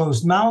pretty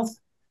closed mouth.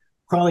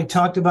 Crawley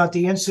talked about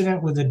the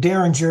incident with the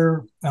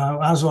Derringer.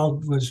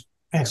 Oswald was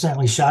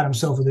accidentally shot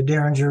himself with a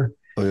Derringer.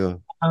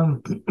 Oh,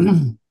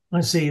 yeah.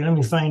 Let's see. Let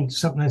me find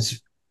something that's...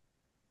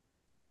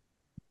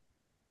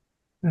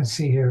 Let's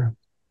see here.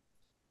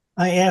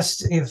 I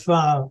asked if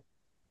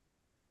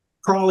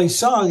Crawley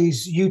saw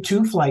these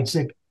U-2 flights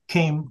that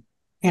came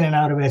in and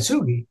out of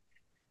Atsugi.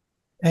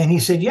 And he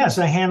said, yes,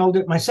 I handled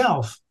it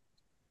myself.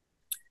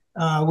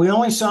 We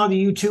only saw the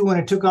U-2 when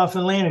it took off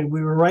and landed.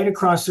 We were right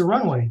across the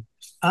runway.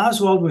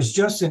 Oswald was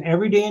just an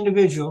everyday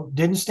individual,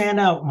 didn't stand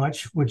out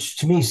much, which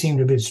to me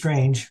seemed a bit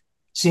strange,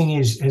 seeing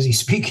as he's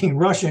speaking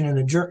Russian in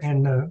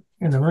the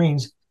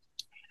Marines.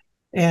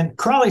 And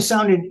Crawley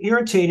sounded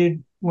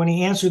irritated when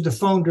he answered the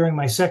phone during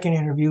my second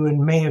interview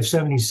in May of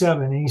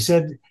 77. And he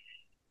said,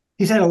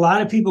 he's had a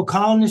lot of people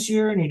call him this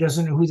year and he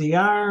doesn't know who they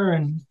are.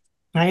 And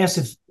I asked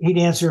if he'd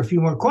answer a few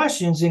more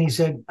questions. And he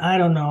said, I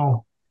don't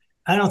know.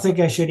 I don't think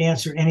I should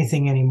answer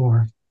anything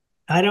anymore.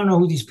 I don't know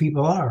who these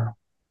people are.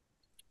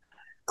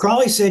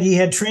 Crawley said he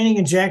had training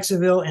in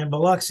Jacksonville and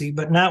Biloxi,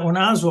 but not when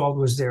Oswald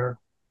was there.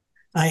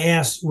 I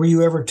asked, were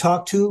you ever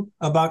talked to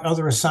about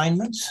other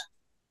assignments?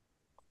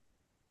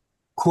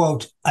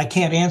 Quote, I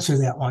can't answer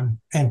that one,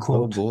 end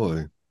quote.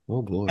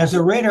 Oh, boy. As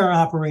a radar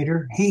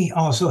operator, he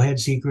also had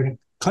secret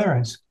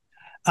clearance.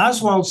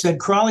 Oswald said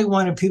Crawley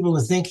wanted people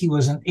to think he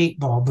was an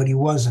 8-ball, but he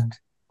wasn't.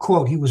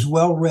 Quote, he was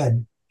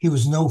well-read. He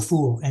was no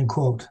fool, end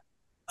quote.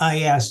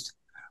 I asked,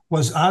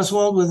 was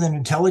Oswald with an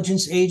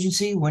intelligence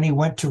agency when he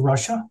went to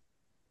Russia?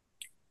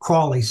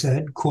 Crawley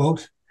said,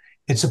 quote,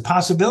 "It's a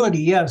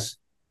possibility, yes.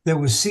 There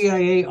was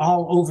CIA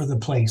all over the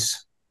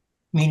place,"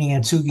 meaning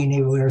at Tsugi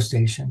Naval Air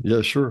Station.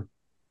 Yeah, sure.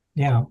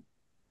 Yeah.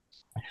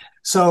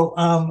 So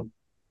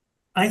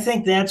I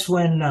think that's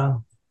when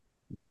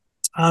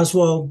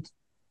Oswald,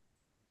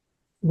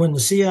 when the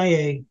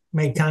CIA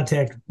made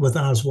contact with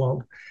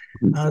Oswald,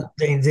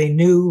 they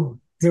knew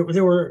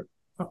there were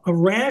a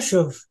rash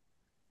of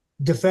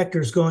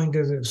defectors going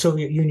to the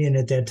Soviet Union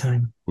at that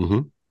time.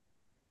 Mm-hmm.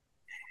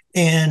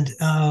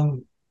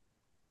 And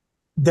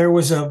there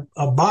was a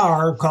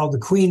bar called the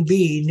Queen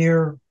Bee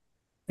near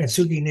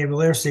Atsugi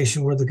Naval Air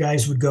Station where the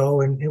guys would go,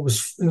 and it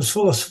was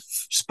full of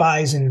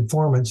spies and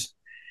informants.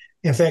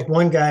 In fact,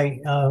 one guy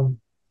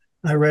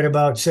I read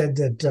about said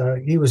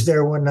that he was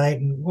there one night,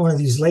 and one of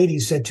these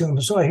ladies said to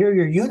him, "So I hear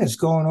your unit's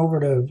going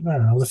over to, I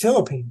don't know, the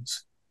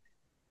Philippines."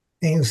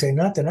 And he would say,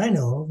 "Not that I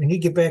know of." And he'd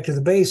get back to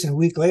the base, and a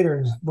week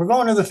later, "We're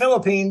going to the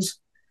Philippines."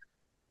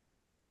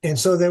 And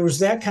so there was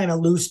that kind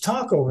of loose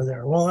talk over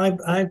there. Well,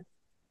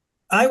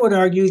 I would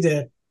argue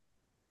that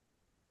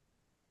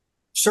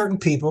certain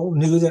people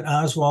knew that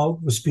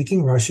Oswald was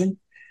speaking Russian,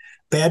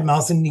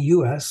 bad-mouthing the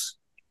U.S.,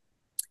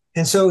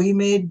 and so he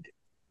made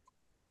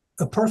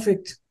a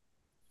perfect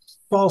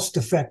false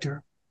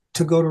defector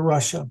to go to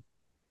Russia.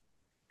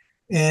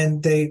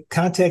 And they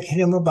contacted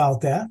him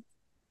about that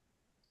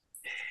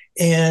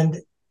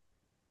and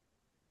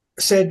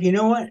said, "You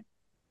know what?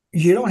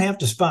 You don't have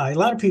to spy." A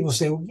lot of people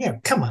say, "Well, yeah,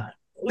 come on.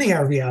 Lee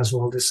Harvey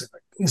Oswald, this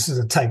is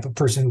the type of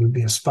person who would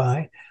be a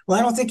spy." Well,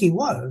 I don't think he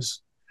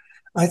was.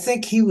 I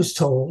think he was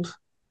told,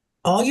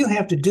 all you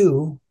have to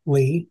do,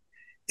 Lee,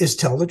 is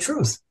tell the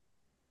truth.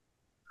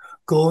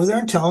 Go over there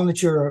and tell them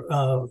that you're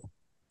a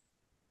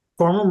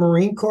former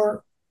Marine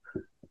Corps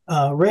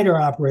radar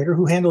operator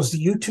who handles the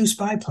U-2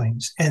 spy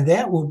planes. And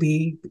that will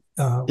be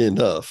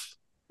enough.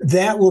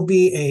 That will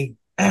be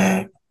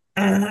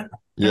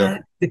Yeah.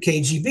 the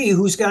KGB,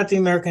 who's got the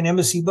American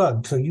embassy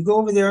bug. So you go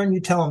over there and you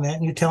tell them that,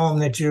 and you tell them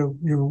that you're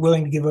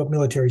willing to give up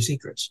military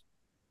secrets.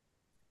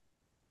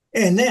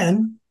 And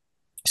then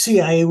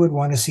CIA would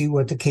want to see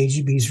what the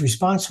KGB's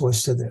response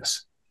was to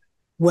this.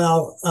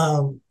 Well,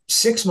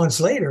 6 months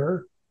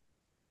later,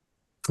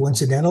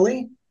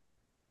 coincidentally,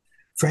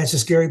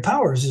 Francis Gary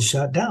Powers is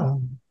shot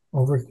down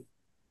over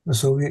the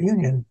Soviet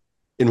Union.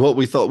 In what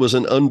we thought was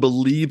an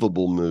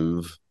unbelievable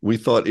move. We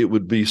thought it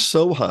would be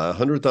so high,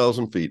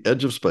 100,000 feet,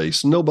 edge of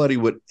space. Nobody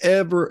would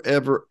ever,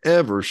 ever,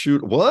 ever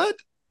shoot. What?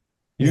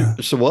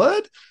 So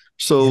what?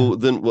 So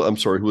then, well, I'm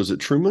sorry, who was it?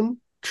 Truman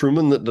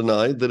that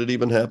denied that it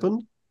even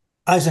happened?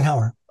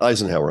 Eisenhower,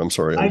 I'm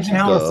sorry.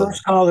 Eisenhower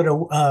first called it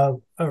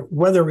a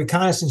weather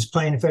reconnaissance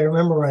plane, if I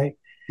remember right.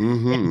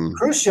 Mm-hmm. And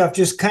Khrushchev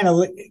just kind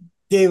of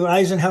gave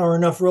Eisenhower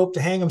enough rope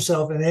to hang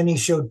himself, and then he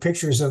showed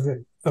pictures of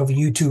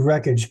U-2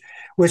 wreckage,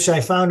 which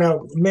I found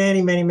out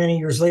many, many, many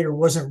years later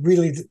wasn't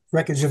really the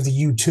wreckage of the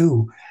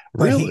U-2.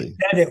 But really? He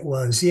said it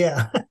was,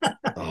 yeah.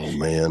 Oh,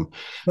 man.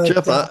 But,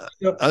 Jeff,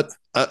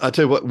 I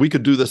tell you what, we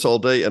could do this all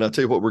day, and I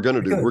tell you what we're going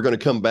to do. We're going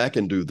to come back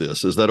and do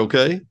this. Is that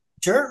okay?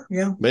 Sure,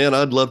 yeah. Man,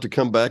 I'd love to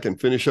come back and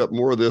finish up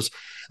more of this.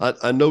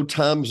 I know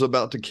time's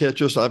about to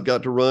catch us. I've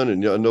got to run,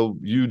 and I know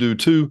you do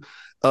too.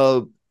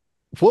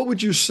 What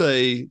would you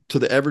say to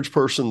the average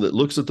person that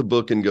looks at the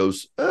book and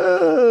goes,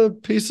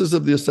 pieces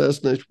of the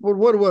assassination?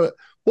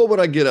 What would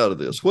I get out of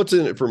this? What's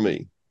in it for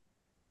me?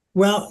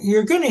 Well,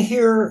 you're going to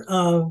hear,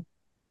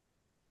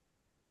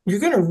 you're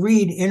going to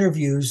read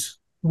interviews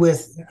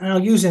with, I'll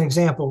use an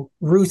example,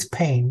 Ruth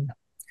Paine,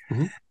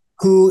 mm-hmm.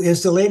 who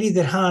is the lady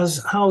that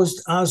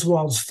housed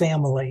Oswald's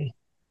family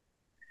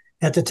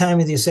at the time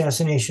of the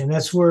assassination.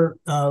 That's where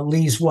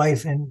Lee's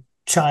wife and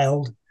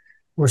child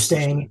were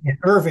staying in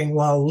Irving,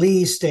 while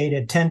Lee stayed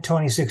at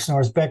 1026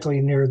 North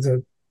Beckley near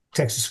the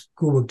Texas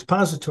School Book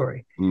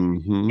Depository.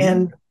 Mm-hmm.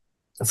 And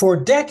for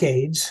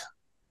decades,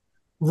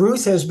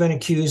 Ruth has been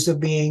accused of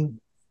being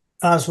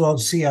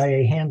Oswald's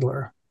CIA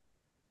handler.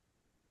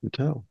 You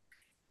tell.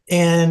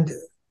 And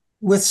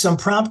with some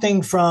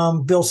prompting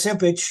from Bill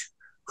Simpich,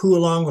 who,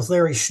 along with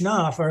Larry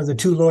Schnoff, are the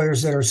two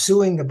lawyers that are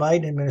suing the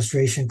Biden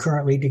administration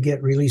currently to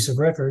get release of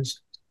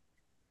records,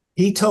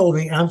 he told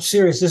me, I'm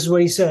serious, this is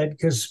what he said,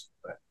 because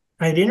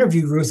I'd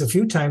interviewed Ruth a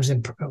few times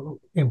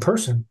in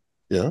person.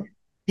 Yeah.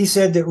 He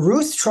said that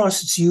Ruth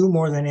trusts you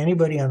more than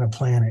anybody on the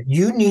planet.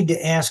 You need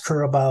to ask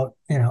her about,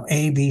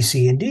 A, B,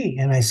 C, and D.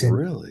 And I said,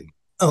 really?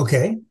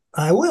 Okay,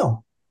 I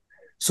will.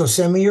 So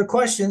send me your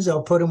questions.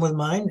 I'll put them with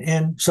mine.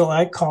 And so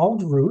I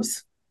called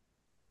Ruth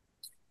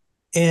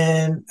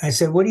and I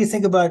said, what do you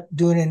think about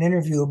doing an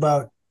interview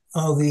about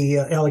all the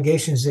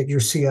allegations that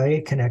you're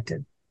CIA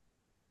connected?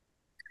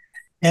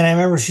 And I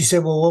remember she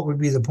said, well, what would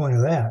be the point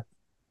of that?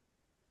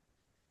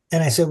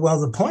 And I said, well,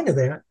 the point of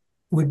that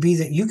would be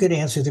that you could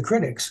answer the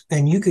critics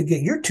and you could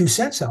get your 2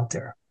 cents out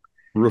there.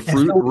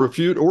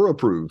 Refute or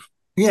approve.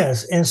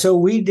 Yes. And so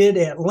we did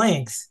at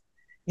length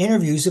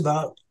interviews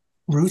about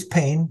Ruth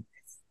Paine.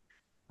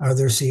 Are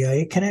there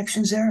CIA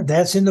connections there?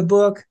 That's in the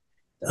book.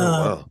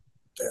 Wow.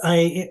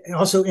 I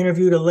also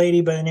interviewed a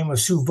lady by the name of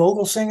Sue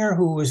Vogelsinger,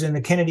 who was in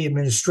the Kennedy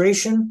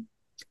administration.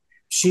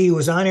 She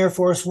was on Air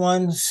Force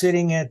One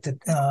sitting at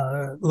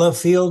the Love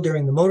Field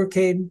during the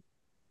motorcade.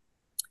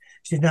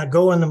 She did not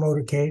go on the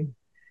motorcade,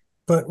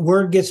 but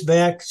word gets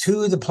back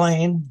to the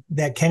plane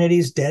that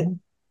Kennedy's dead.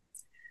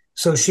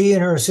 So she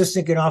and her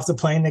assistant get off the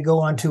plane. They go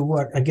on to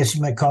what I guess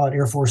you might call it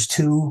Air Force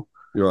Two.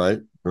 You're right.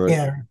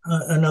 Yeah,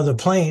 another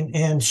plane.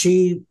 And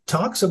she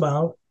talks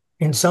about,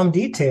 in some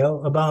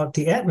detail, about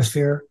the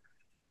atmosphere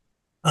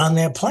on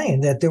that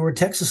plane, that there were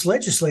Texas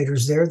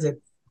legislators there that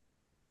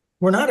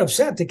were not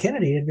upset that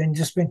Kennedy had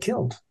just been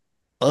killed.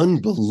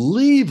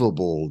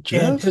 Unbelievable,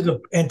 Jeff.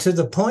 And to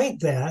the point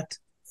that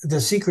the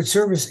Secret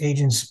Service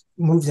agents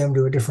moved them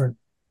to a different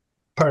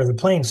part of the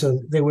plane so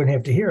they wouldn't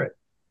have to hear it.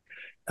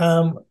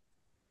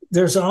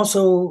 There's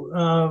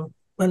also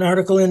an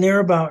article in there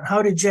about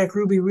how did Jack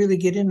Ruby really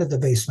get into the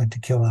basement to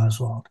kill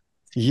Oswald?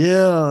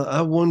 Yeah,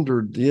 I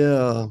wondered.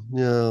 Yeah.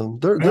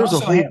 There's a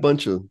whole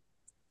bunch of.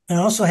 I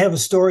also have a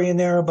story in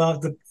there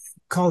about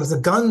called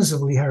the guns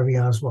of Lee Harvey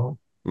Oswald.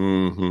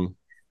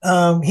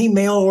 Mm-hmm. He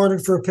mail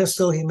ordered for a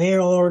pistol. He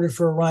mail ordered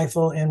for a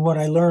rifle. And what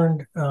I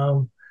learned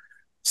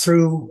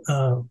through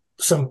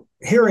some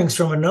hearings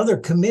from another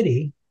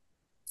committee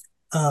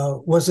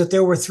was that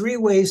there were 3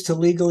 ways to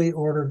legally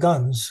order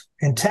guns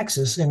in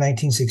Texas in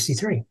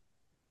 1963.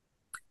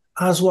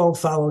 Oswald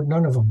followed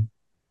none of them.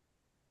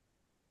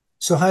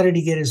 So how did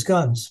he get his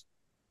guns?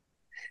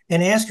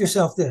 And ask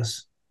yourself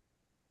this.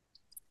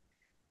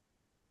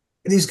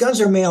 These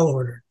guns are mail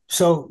ordered.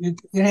 So you're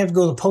going to have to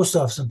go to the post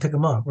office and pick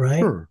them up, right?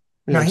 Sure.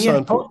 Yeah, now, he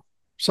had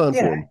sign for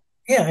him.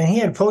 Yeah, and he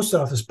had a post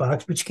office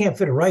box, but you can't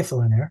fit a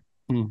rifle in there.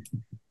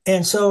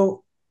 And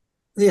so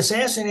the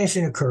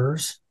assassination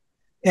occurs,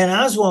 and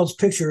Oswald's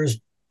picture is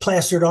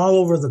plastered all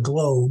over the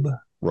globe.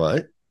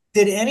 Right.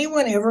 Did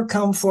anyone ever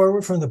come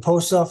forward from the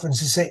post office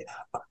and say,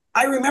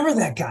 I remember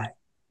that guy.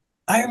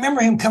 I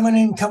remember him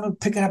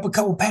picking up a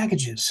couple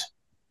packages.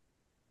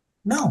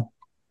 No.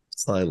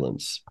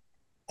 Silence.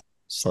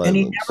 And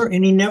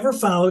he never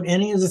followed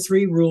any of the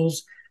 3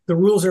 rules. The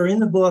rules are in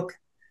the book.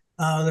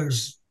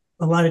 There's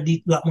a lot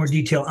more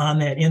detail on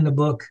that in the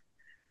book.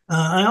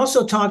 I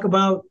also talk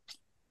about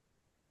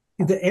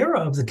the era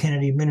of the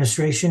Kennedy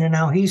administration and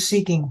how he's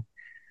seeking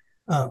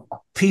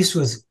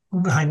peace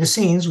behind the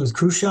scenes with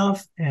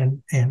Khrushchev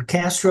and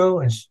Castro,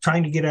 and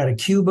trying to get out of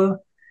Cuba.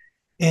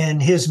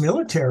 And his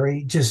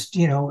military just,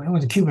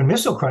 with the Cuban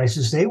Missile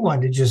Crisis, they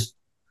wanted to just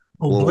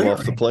blow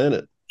off the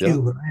planet.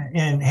 Cuba.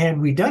 And had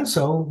we done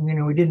so, we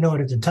didn't know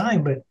it at the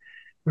time, but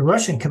the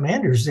Russian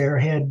commanders there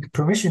had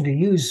permission to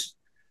use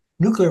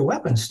nuclear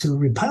weapons to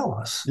repel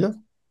us. Yeah.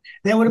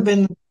 That would have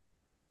been,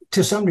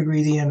 to some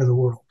degree, the end of the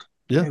world.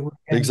 Yeah,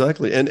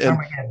 exactly. And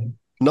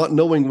not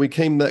knowing we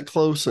came that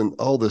close, and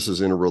all this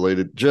is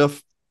interrelated.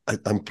 Jeff,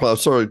 I'm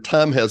sorry,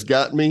 time has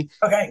got me.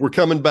 Okay. We're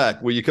coming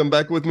back. Will you come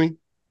back with me?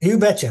 You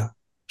betcha.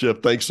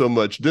 Jeff, thanks so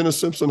much. Dennis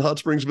Simpson, Hot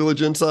Springs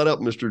Village Inside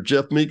Out, Mr.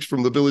 Jeff Meeks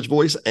from The Village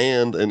Voice,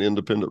 and an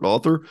independent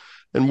author.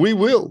 And we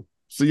will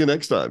see you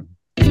next time.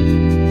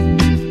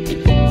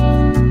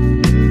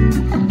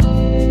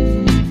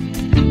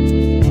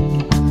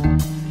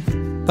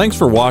 Thanks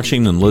for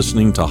watching and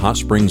listening to Hot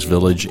Springs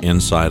Village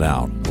Inside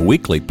Out, a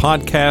weekly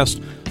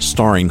podcast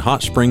starring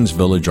Hot Springs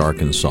Village,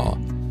 Arkansas.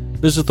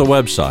 Visit the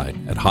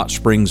website at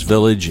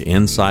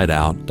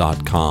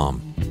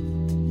hotspringsvillageinsideout.com.